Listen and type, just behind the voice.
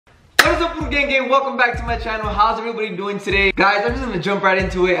What is up, Puro Gang? Welcome back to my channel. How's everybody doing today? Guys, I'm just gonna jump right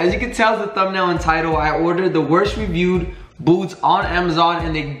into it. As you can tell the thumbnail and title, I ordered the worst reviewed boots on Amazon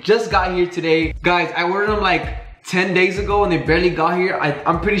and they just got here today. Guys, I ordered them like 10 days ago and they barely got here.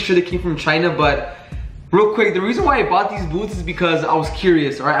 I'm pretty sure they came from China, but real quick, the reason why I bought these boots is because I was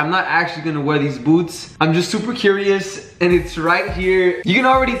curious, all right? I'm not actually gonna wear these boots. I'm just super curious and it's right here. You can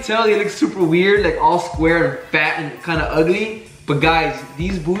already tell they look super weird, like all square and fat and kind of ugly. But guys,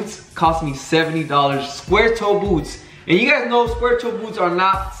 these boots cost me $70, square toe boots. And you guys know square toe boots are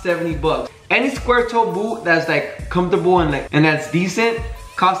not 70 bucks. Any square toe boot that's like comfortable and that's decent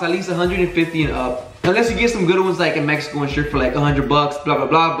costs at least 150 and up. Unless you get some good ones like in Mexico and shit for like 100 bucks, blah, blah,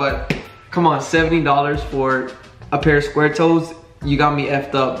 blah. But come on, $70 for a pair of square toes, you got me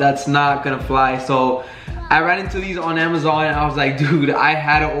effed up. That's not gonna fly. So I ran into these on Amazon and I was like, dude, I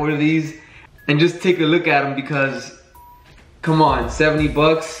had to order these and just take a look at them because come on, 70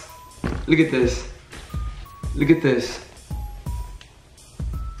 bucks. Look at this. Look at this.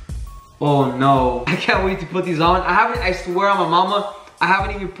 Oh no. I can't wait to put these on. I swear on my mama, I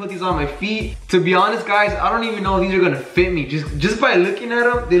haven't even put these on my feet. To be honest, guys, I don't even know if these are gonna fit me. Just by looking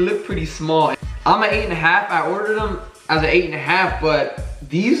at them, they look pretty small. I'm an 8.5. I ordered them as an 8.5, but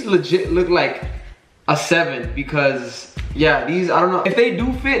these legit look like a 7 because, yeah, these, I don't know. If they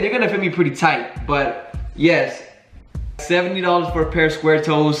do fit, they're gonna fit me pretty tight, but yes. $70 for a pair of square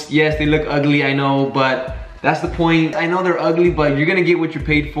toes. Yes, they look ugly, I know, but that's the point. I know they're ugly, but you're gonna get what you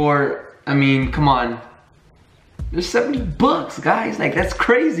paid for. I mean, come on. They're 70 bucks, guys. Like, that's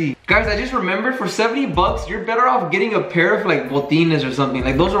crazy. Guys, I just remembered for 70 bucks, you're better off getting a pair of like botines or something.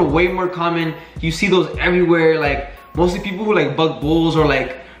 Like, those are way more common. You see those everywhere. Like, mostly people who like buck bulls or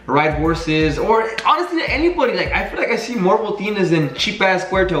like ride horses, or honestly anybody. Like, I feel like I see more botines than cheap ass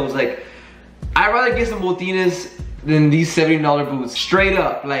square toes. Like, I'd rather get some botines than these $70 boots. Straight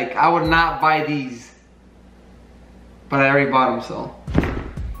up, like, I would not buy these. But I already bought them, so.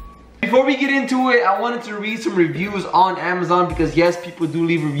 Before we get into it, I wanted to read some reviews on Amazon because yes, people do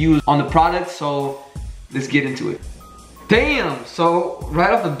leave reviews on the products, so let's get into it. Damn, so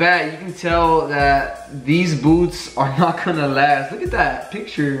right off the bat, you can tell that these boots are not gonna last. Look at that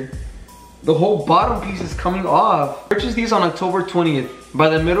picture. The whole bottom piece is coming off. Purchased these on October 20th. By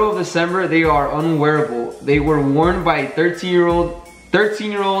the middle of December, they are unwearable. They were worn by a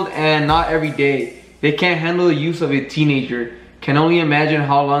 13-year-old and not every day. They can't handle the use of a teenager. Can only imagine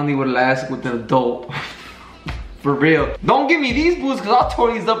how long they would last with an adult. For real. Don't give me these boots because I'll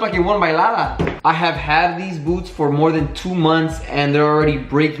tore these up like a one bailada. I have had these boots for more than 2 months and they're already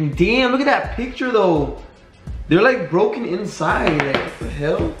breaking. Damn, look at that picture though. They're like broken inside. Like, what the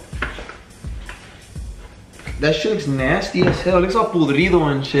hell? That shit looks nasty as hell. It looks all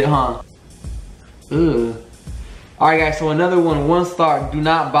pudrido and shit, huh? Ugh. Alright guys, so another one star, do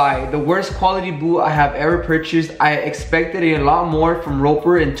not buy. The worst quality boot I have ever purchased. I expected a lot more from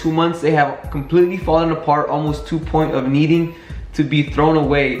Roper. In 2 months, they have completely fallen apart, almost to the point of needing to be thrown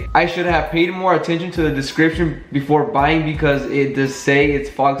away. I should have paid more attention to the description before buying because it does say it's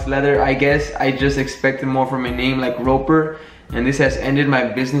fox leather. I guess I just expected more from a name like Roper, and this has ended my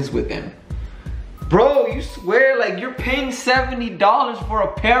business with them. Bro, you swear like you're paying $70 for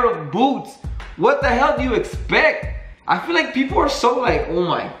a pair of boots. What the hell do you expect? I feel like people are so like, oh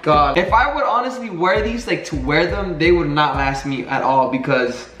my god. If I would honestly wear these, like to wear them, they would not last me at all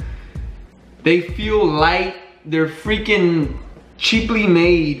because they feel light. They're freaking cheaply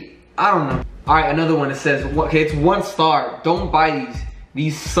made. I don't know. All right, another one. It says, okay, it's 1 star. Don't buy these.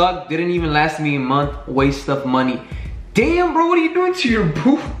 These suck. Didn't even last me a month. Waste of money. Damn, bro, what are you doing to your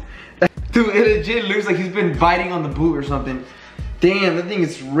boot? Dude, it legit looks like he's been biting on the boot or something. Damn, that thing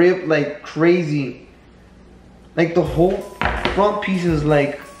is ripped like crazy. Like the whole front piece is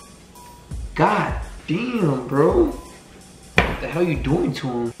like, god damn, bro. What the hell are you doing to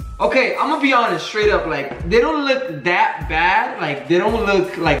him? Okay, I'm gonna be honest, straight up, like, they don't look that bad. Like, they don't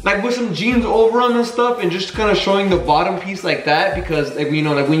look like with some jeans over them and stuff and just kind of showing the bottom piece like that because, like, you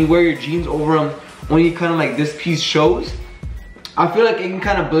know, like when you wear your jeans over them, only kind of like this piece shows. I feel like it can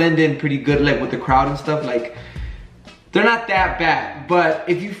kind of blend in pretty good like with the crowd and stuff. Like, they're not that bad, but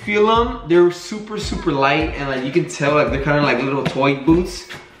if you feel them, they're super, super light and like you can tell like they're kind of like little toy boots,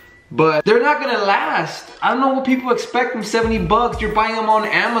 but they're not gonna last. I don't know what people expect from 70 bucks. You're buying them on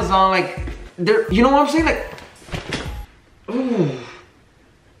Amazon, like they're, you know what I'm saying? Like, ooh.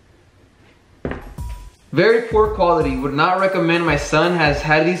 Very poor quality, would not recommend. My son has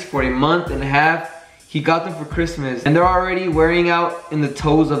had these for a month and a half. He got them for Christmas and they're already wearing out in the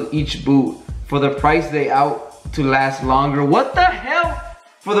toes of each boot. For the price, they out to last longer. What the hell?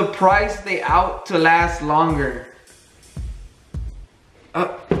 For the price, they out to last longer.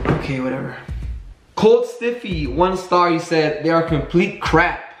 Okay, Okay, whatever. Cold Stiffy, 1 star, he said, they are complete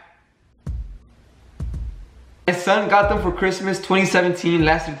crap. My son got them for Christmas 2017,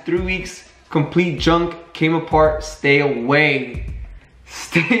 lasted 3 weeks, complete junk, came apart, stay away.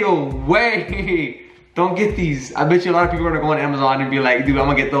 Stay away. Don't get these. I bet you a lot of people are gonna go on Amazon and be like, dude, I'm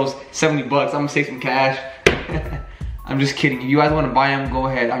gonna get those 70 bucks, I'm gonna save some cash. I'm just kidding. If you guys wanna buy them, go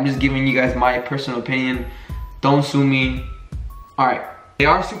ahead. I'm just giving you guys my personal opinion. Don't sue me. All right. They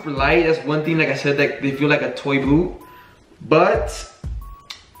are super light. That's one thing, like I said, that they feel like a toy boot. But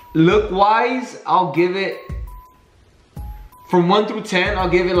look wise, I'll give it, from 1 through 10, I'll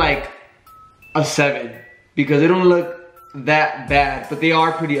give it like a 7. Because they don't look that bad, but they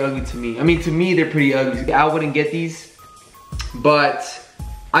are pretty ugly to me. I mean, to me, they're pretty ugly. I wouldn't get these, but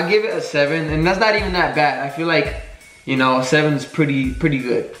I give it a 7, and that's not even that bad. I feel like, you know, a 7 is pretty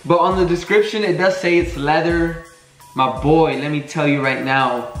good. But on the description, it does say it's leather. My boy, let me tell you right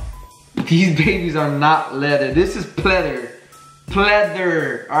now, these babies are not leather. This is pleather.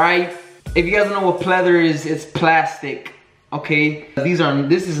 Pleather, all right? If you guys don't know what pleather is, it's plastic, okay?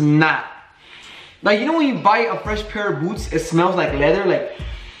 This is not. Like, you know when you buy a fresh pair of boots, it smells like leather? Like,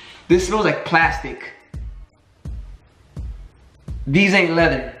 this smells like plastic. These ain't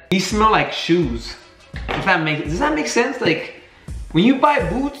leather. These smell like shoes. Does that make sense? Like, when you buy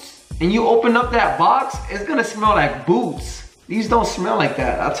boots, and you open up that box, it's gonna smell like boots. These don't smell like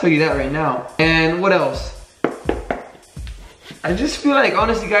that, I'll tell you that right now. And what else? I just feel like,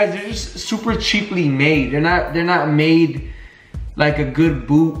 honestly guys, they're just super cheaply made. They're not made like a good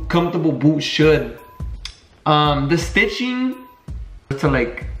boot, comfortable boot should. The stitching, to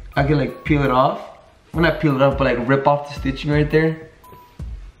like, I can like peel it off. Well, not peel it off, but like rip off the stitching right there.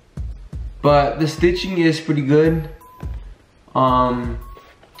 But the stitching is pretty good.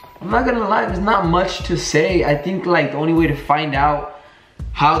 I'm not gonna lie, there's not much to say. I think like the only way to find out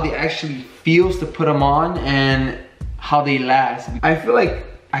how they actually feels to put them on and how they last. I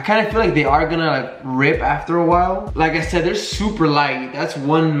kind of feel like they are gonna like rip after a while. Like I said, they're super light. That's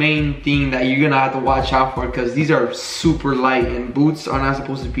one main thing that you're gonna have to watch out for, because these are super light and boots are not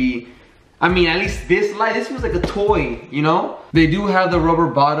supposed to be, I mean, at least this light. This feels like a toy, you know? They do have the rubber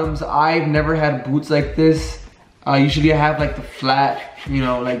bottoms. I've never had boots like this. Usually I have like the flat, you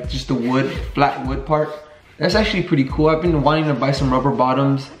know, like just the flat wood part. That's actually pretty cool. I've been wanting to buy some rubber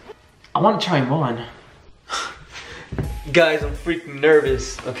bottoms. I want to try them on. Guys, I'm freaking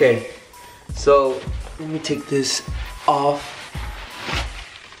nervous. Okay, so let me take this off.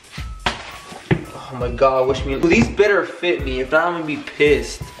 Oh my God, wish me. These better fit me. If not, I'm gonna be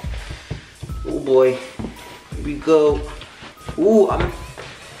pissed. Oh boy, here we go. Ooh,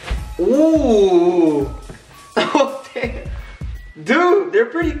 ooh. Oh damn. Dude, they're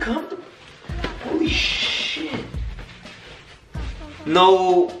pretty comfortable. Holy shit.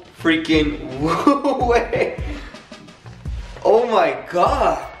 No freaking way. Oh my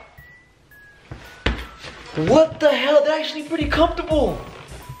God. What the hell? They're actually pretty comfortable.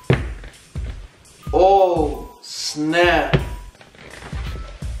 Oh snap.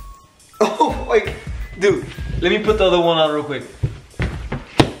 Oh my, dude, let me put the other one on real quick.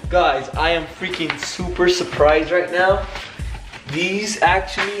 Guys, I am freaking super surprised right now. These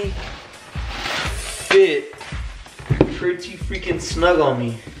actually fit pretty freaking snug on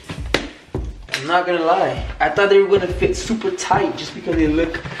me. I'm not gonna lie. I thought they were gonna fit super tight just because they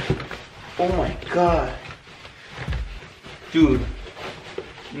look, oh my God. Dude,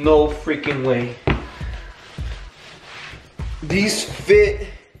 no freaking way. These fit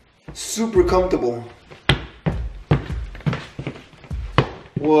super comfortable.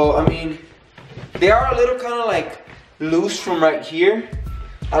 Well, I mean, they are a little kind of like loose from right here.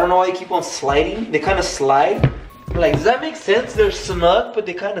 I don't know why they keep on sliding. They kind of slide. Like, does that make sense? They're snug, but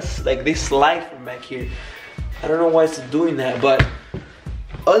they kind of like they slide from back here. I don't know why it's doing that, but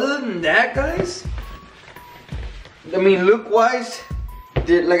other than that, guys, I mean, look wise,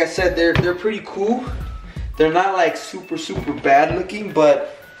 they're, like I said, they're pretty cool. They're not like super bad looking,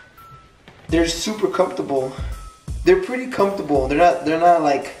 but they're super comfortable. They're pretty comfortable. They're not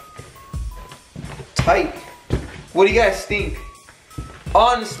like tight. What do you guys think?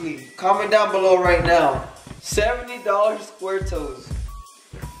 Honestly, comment down below right now. $70 square toes.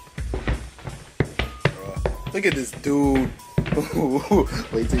 Look at this dude.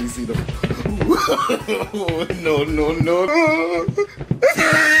 Wait till you see them. No.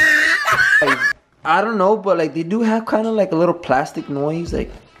 I don't know, but like they do have kind of like a little plastic noise, like.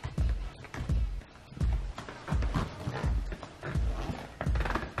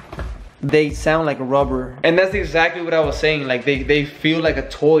 They sound like a rubber. And that's exactly what I was saying. Like they feel like a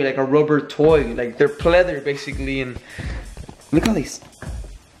toy, like a rubber toy. Like they're pleather basically. And look how they,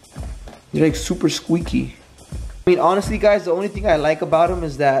 They're like super squeaky. I mean, honestly guys, the only thing I like about them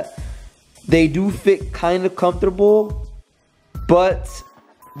is that they do fit kind of comfortable, but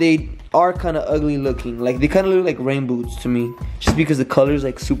they are kind of ugly looking. Like they kind of look like rain boots to me, just because the color is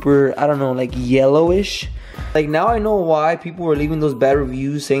like super, I don't know, like yellowish. Like now I know why people were leaving those bad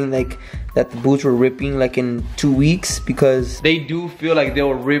reviews saying like that the boots were ripping like in 2 weeks, because they do feel like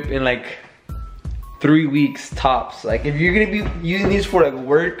they'll rip in like 3 weeks tops. Like if you're gonna be using these for like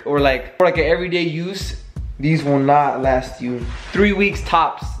work or like for like an everyday use, these will not last you 3 weeks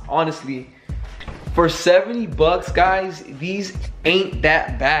tops, honestly. For 70 bucks, guys, these ain't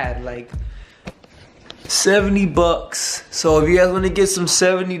that bad. Like 70 bucks. So if you guys want to get some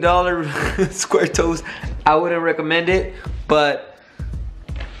 $70 square toes, I wouldn't recommend it, but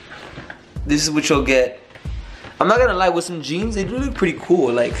this is what you'll get. I'm not gonna lie, with some jeans, they do look pretty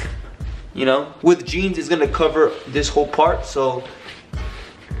cool. Like, you know, with jeans, it's gonna cover this whole part, so,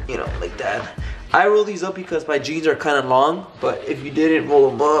 you know, like that. I roll these up because my jeans are kind of long, but if you didn't roll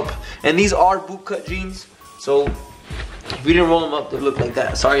them up, and these are boot cut jeans, so if you didn't roll them up, they look like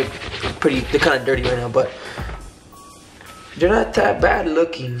that. Sorry, they're kind of dirty right now, but they're not that bad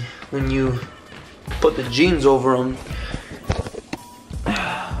looking when you put the jeans over them.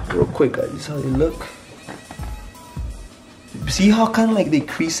 Real quick, guys, this is how they look. See how kind of like they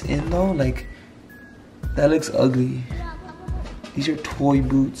crease in though? Like, that looks ugly. These are toy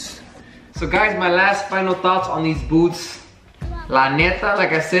boots. So guys, my last final thoughts on these boots. La neta,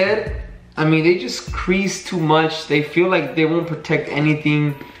 like I said, I mean, they just crease too much. They feel like they won't protect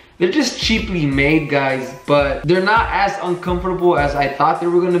anything. They're just cheaply made, guys, but they're not as uncomfortable as I thought they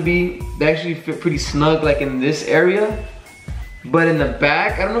were gonna be. They actually fit pretty snug, like in this area. But in the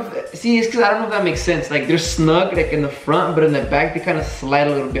back, I don't know if, see, it's because I don't know if that makes sense. Like they're snug like in the front, but in the back, they kind of slide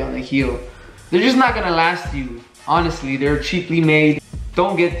a little bit on the heel. They're just not gonna last you. Honestly, they're cheaply made.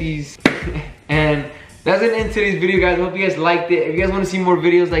 Don't get these. And that's it in today's video, guys. I hope you guys liked it. If you guys want to see more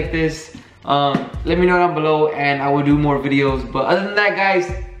videos like this, let me know down below and I will do more videos. But other than that, guys,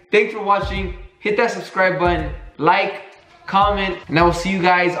 thanks for watching. Hit that subscribe button, like, comment, and I will see you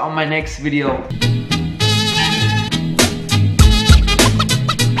guys on my next video.